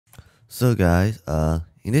So guys,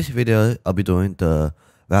 in this video, I'll be doing the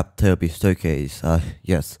rap therapy showcase.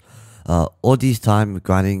 Yes, all this time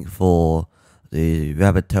grinding for the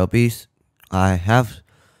rabbit therapies. I have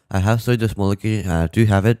started the small location. I do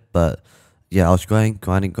have it, but yeah, I was grinding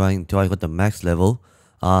until I got the max level.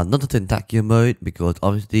 Not the tentacion mode because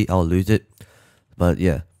obviously I'll lose it. But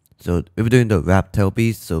yeah, so we'll be doing the rap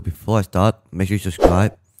therapies. So before I start, make sure you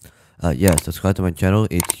subscribe. Yeah, subscribe to my channel.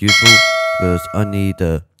 It's useful because only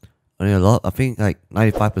a lot. I think like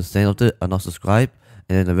 95% of it are not subscribed,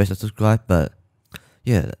 and then the rest are subscribed. But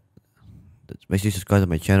yeah, make sure you subscribe to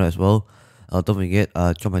my channel as well. Don't forget,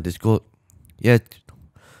 join my Discord. Yeah,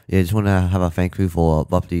 just wanna have a thank you for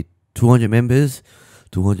roughly 200 members,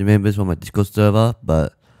 200 members from my Discord server.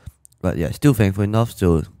 But yeah, still thankful enough.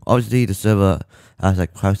 So obviously the server has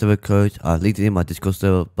like private server code. I linked it in my Discord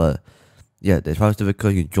server, but yeah, there's private server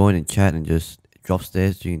code. You can join and chat and just drop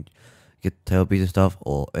stairs. You can get therapies and stuff,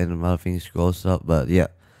 or any other things, scroll stuff. But yeah,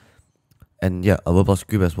 and yeah, a Roblox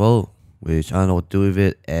group as well, which I don't know what to do with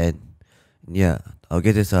it. And yeah, I'll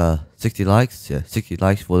get this 60 likes. Yeah, 60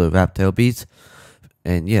 likes for the rap therapies.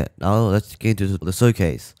 And yeah, now let's get into the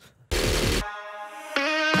showcase.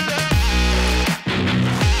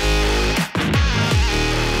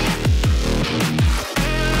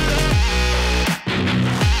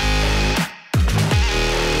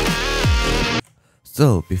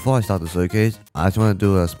 So before I start the showcase, I just want to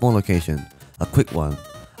do a small location, a quick one.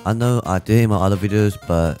 I know I did it in my other videos,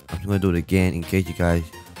 but I'm just going to do it again in case you guys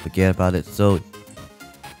forget about it. So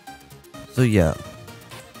yeah,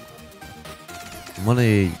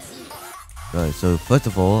 so first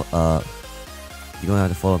of all, you're gonna have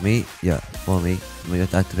to follow me. Yeah, follow me. I'm gonna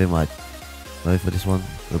activate my mode for this one.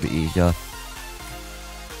 It'll be easier.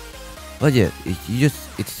 But yeah,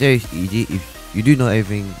 it's very easy if you do know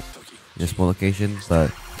everything in a small location.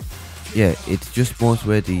 But yeah, it just spawns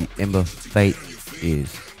where the Ember Fate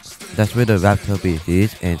is. That's where the rap therapy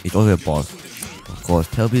is, and it's also a boss. Of course,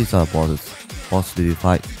 therapies are boss to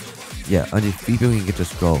fight. Yeah, only 3 people can get the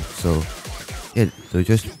scroll. So yeah, so it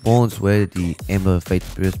just spawns where the Ember Fate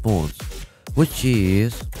Spirit spawns, which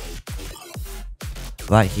is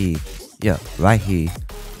right here. Yeah, right here.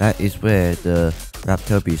 That is where the rap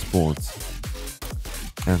therapy spawns.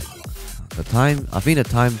 And the time, I think the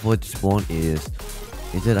time for it to spawn is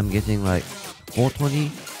it I'm guessing like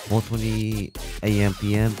 4:20 AM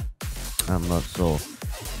PM. I'm not sure,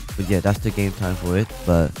 but yeah, that's the game time for it.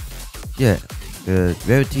 But yeah, the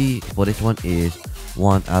rarity for this one is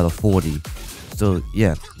 1 out of 40. So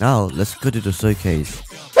yeah, now let's go to the showcase.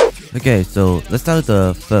 Okay, so let's start with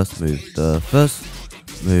the first move. The first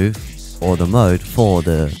move, or the mode for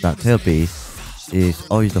the rap therapy, is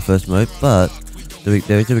always the first mode, but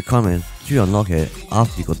there is a requirement to unlock it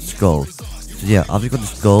after you got the skull. So yeah, after you got the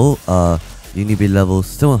skull, you need to be level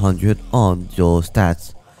 700 on your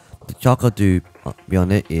stats. The chocolate to be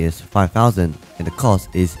on it is 5,000, and the cost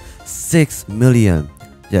is 6 million.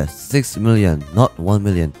 Yeah, 6 million, not 1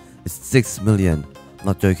 million. It's 6 million.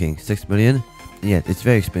 Not joking, 6 million. Yeah, it's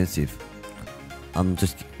very expensive.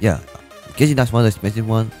 Guessing that's one of the expensive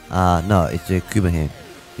one. No, it's a Cuban hand.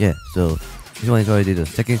 Yeah, so this one is already the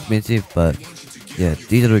second expensive, but yeah,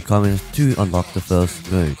 these are the requirements to unlock the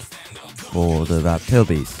first mode for the rap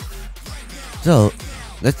therapies. So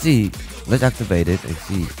let's activate it and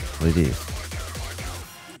see what it is.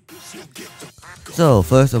 So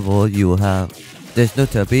first of all, you will have, there's no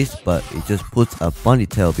therapies, but it just puts a bunny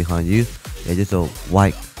tail behind you. It's just a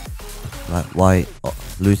white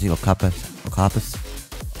losing of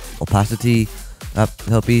opacity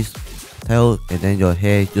therapies tail, and then your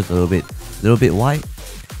hair is just a little bit white.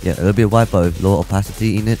 Yeah, a little bit white, but with low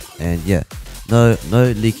opacity in it. And yeah, no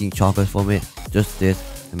leaking chocolate from it, just this,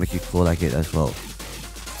 and make you cool like it as well.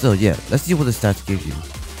 So yeah, let's see what the stats gives you.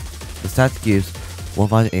 The stats gives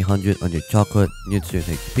 1,800 on your chocolate, nutrient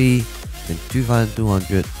HP, and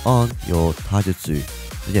 2,200 on your taijutsu.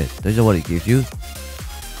 So yeah, those are what it gives you.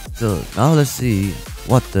 So now let's see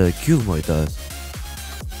what the Q mode does.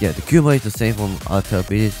 Yeah, the Q mode is the same from other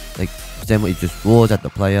therapies. Like same way, it just roars at the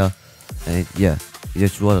player, and yeah, it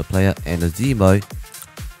just roars at the player. And the Z mode,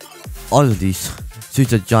 all of these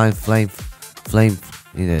shoots a giant flame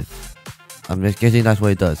in it. I'm just guessing that's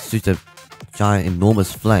what it does. Shoots a giant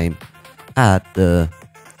enormous flame at the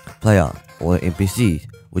player or NPC,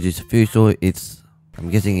 which is pretty sure I'm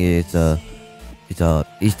guessing it's a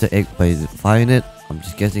Easter egg by firing it. I'm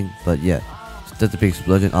just guessing, but yeah, there's a big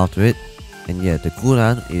explosion after it. And yeah, the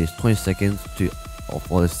cooldown is 20 seconds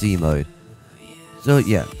for the C mode. So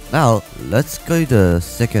yeah, now let's go to the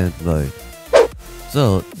second mode.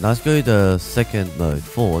 So now let's go to the second mode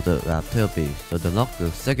for the rap therapy. So to unlock the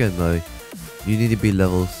second mode, you need to be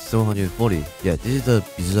level 740. Yeah, this is the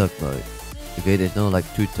berserk mode. Okay, there's no like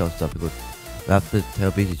two tail stuff because rapid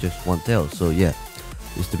tail piece is just one tail. So yeah,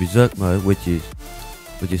 it's the berserk mode which is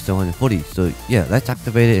 740. So yeah, let's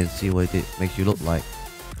activate it and see what it makes you look like.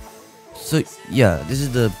 So yeah, this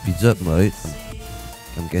is the berserk mode.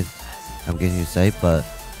 I'm guessing you say, but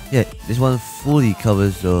yeah, this one fully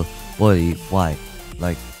covers your body white,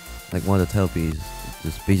 like one of the tail pieces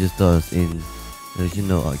the species does in the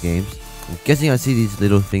Shindo games. I'm guessing I see these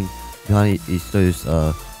little things behind it. It shows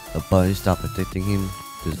a bone start protecting him,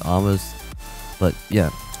 his armors. But yeah,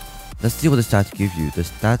 let's see what the stats give you. The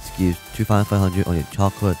stats gives 2500 on your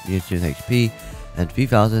chocolate, near student HP, and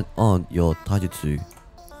 3000 on your taijutsu.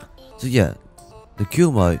 So yeah, the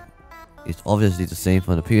Q mode is obviously the same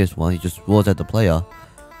from the previous one. He just roars at the player,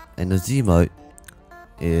 and the Z mode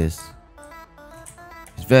is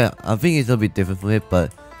very. I think it's a bit different from it,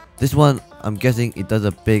 but this one I'm guessing it does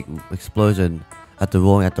a big explosion at the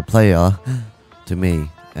roaring at the player to me.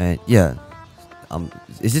 And yeah,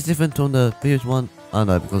 is this different from the previous one? I don't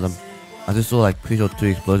know because I just saw like pretty sure 2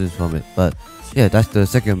 explosions from it. But yeah, that's the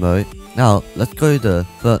second mode. Now let's go to the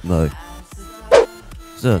third mode.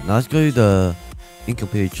 So now let's go to the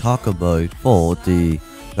incomplete chakra mode for the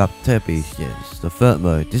matatabi. Yes, the third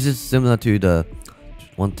mode. This is similar to the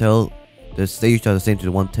one tail. The stages are the same to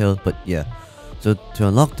the one tail, but yeah. So to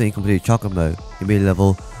unlock the incomplete chakra mode, you be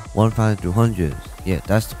level 1200. Yeah,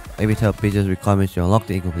 that's every tail pieces requirements to unlock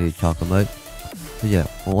the incomplete chakra mode. So yeah,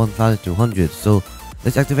 for 1200. So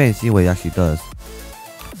let's activate and see what it actually does.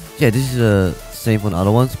 Yeah, this is the same for the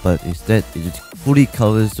other ones, but instead it just fully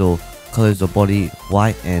colors your body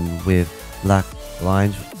white and with black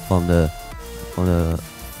lines from the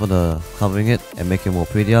covering it and make it more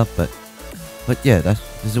prettier. But yeah, this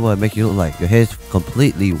is what it makes you look like. Your hair is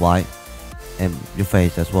completely white and your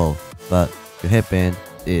face as well, but your headband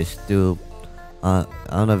is still I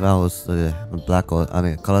don't know if I was black or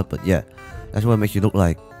other color, but yeah, that's what it makes you look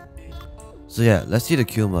like. So yeah, let's see the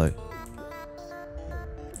Q mode.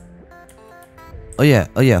 Oh yeah,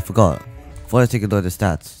 I forgot. Before I take a look at the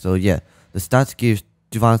stats. So yeah, the stats gives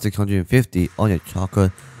 2650 on your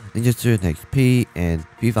chakra, ninjutsu HP, and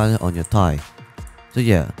 3000 on your thigh. So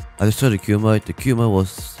yeah, I just saw the Q mode. The Q mode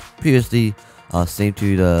was previously same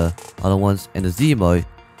to the other ones, and the Z mode.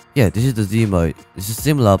 Yeah, this is the Z mode. This is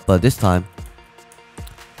similar, but this time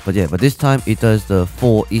it does the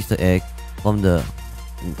 4 Easter egg from the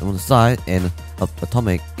on the side and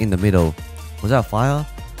atomic in the middle. Was that fire?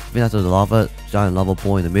 I think that's the lava, giant lava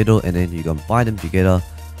ball in the middle, and then you combine them together,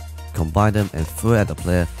 and throw it at the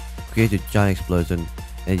player, create a giant explosion,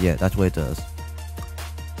 and yeah, that's what it does.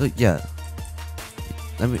 So yeah,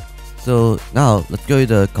 so now let's go to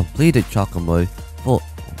the completed chakra mode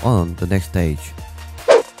on the next stage.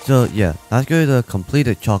 So yeah, let's go to the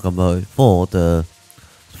completed chakra mode for the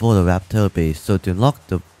rap tail base. So to unlock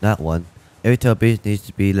that one, every tail base needs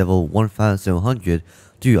to be level 1700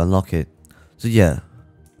 to unlock it. So yeah,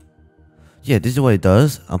 this is what it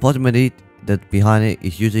does. Unfortunately, that behind it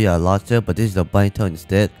is usually a large tail, but this is a bunny tail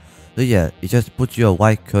instead. So yeah, it just puts you a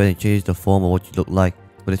white coat and changes the form of what you look like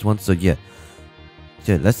for this one. So yeah,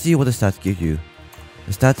 let's see what the stats give you.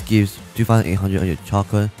 The stats gives 2800 on your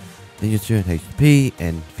chakra, ninjutsu HP,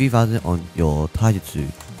 and 3000 on your taijutsu.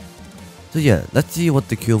 So yeah, let's see what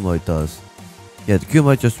the Q mode does. Yeah, the Q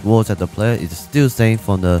mode just roars at the player. It's still same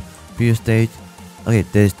from the previous stage. Okay,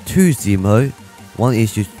 there's 2 Z mode. One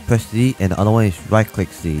is just press Z and the other one is right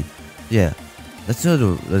click Z. Yeah, let's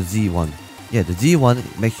do the Z one. Yeah, the Z one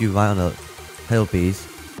makes you ride on the tail piece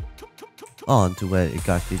on to where it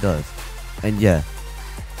actually does. And yeah,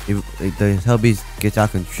 the tail piece gets out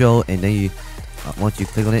of control, and then once you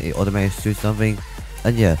click on it, it automatically shoots something.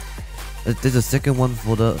 And yeah, there's a second one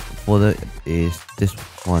for the is this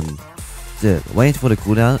one. So waiting for the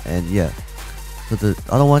cooldown, and yeah. So the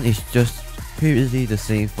other one is just previously the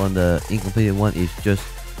same from the incompleted one. Is just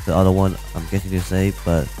the other one, I'm guessing to say,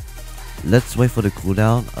 but let's wait for the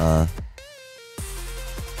cooldown.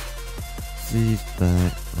 See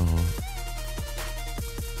back.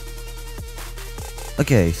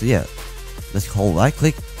 Okay, so yeah, let's hold right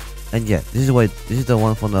click, and yeah, this is the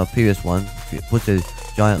one from the previous one. It puts a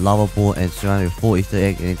giant lava ball and surrounded with 4 Easter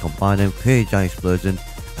eggs, and then combine them, create a giant explosion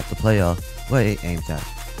at the player where it aims at.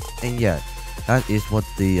 And yeah, that is what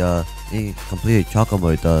the completed chakra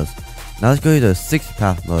mode does. Now let's go to the 6th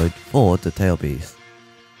path mode for the tail beast.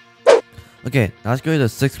 Okay, now let's go to the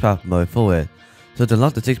 6th path mode for it. So to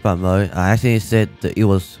unlock the 6th path mode, I actually said that it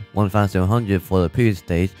was 1700 for the previous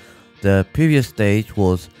stage. The previous stage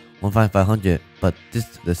was 1500, but the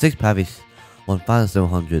 6th path is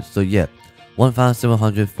 1700. So yeah,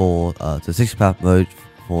 1700 for the 6th path mode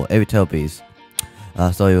for every tail beast.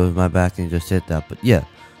 Sorry, it was my back and just said that. But yeah,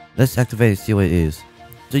 let's activate and see what it is.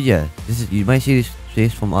 So yeah, this is, you might see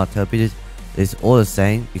this from our tail pieces. It's all the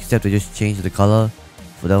same except they just changed the color.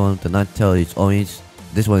 For that one, the night tail is orange.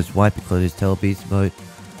 This one is white because it's tail piece mode.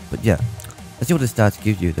 But yeah, let's see what the stats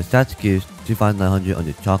gives you. The stats gives 2,900 on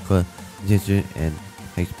your chakra, tentacion, and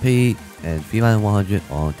HP, and 3,100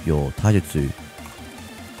 on your taijutsu.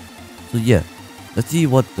 So yeah, let's see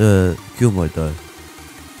what the Q mode does.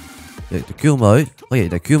 The Q mode,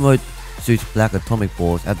 the Q mode shoots black atomic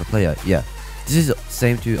balls at the player. Yeah, this is the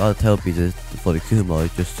same to other tail pieces for the Q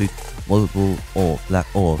mode, just shoot multiple black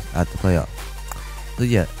orbs at the player. So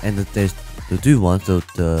yeah, and there's the do one, so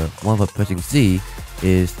the one for pressing C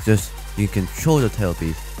is just you control the tail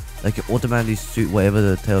piece, like you automatically shoot whatever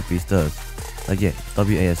the tail piece does. Like yeah,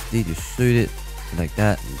 WASD, just shoot it like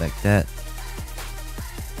that, and like that.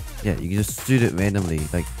 Yeah, you can just shoot it randomly,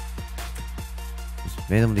 like just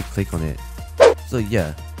randomly click on it. So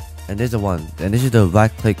yeah, and there's the one, and this is the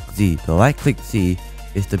right click Z. The right click Z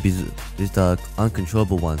is the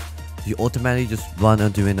uncontrollable one. So you automatically just run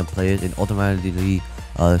onto random players and automatically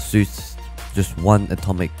shoots just one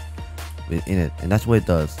atomic in it, and that's what it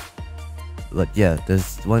does. But yeah,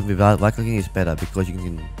 this one without right clicking is better because you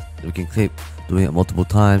can click doing it multiple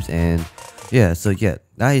times. And yeah, so yeah,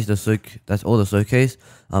 that's all the showcase.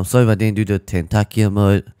 I'm sorry if I didn't do the tentacion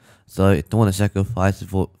mode, so I don't want to sacrifice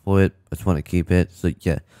for it. I just want to keep it. So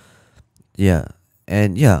yeah,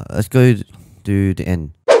 and yeah, let's go to the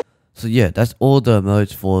end. So yeah, that's all the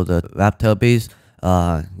modes for the wrap tail piece.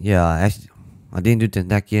 Yeah, I didn't do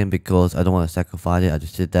tentacion because I don't want to sacrifice it. I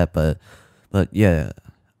just did that, but yeah,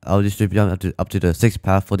 I'll distribute them up to the 6th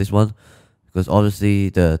path for this one, because obviously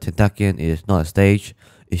the tentacion is not a stage.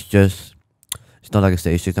 It's not like a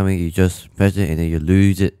stage 6. I mean, you just press it and then you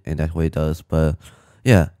lose it, and that's what it does. But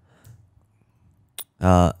yeah,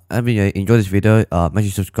 I mean, enjoy this video. Make sure you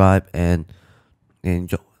subscribe and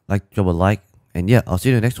drop a like, and yeah, I'll see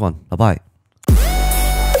you in the next one. Bye bye.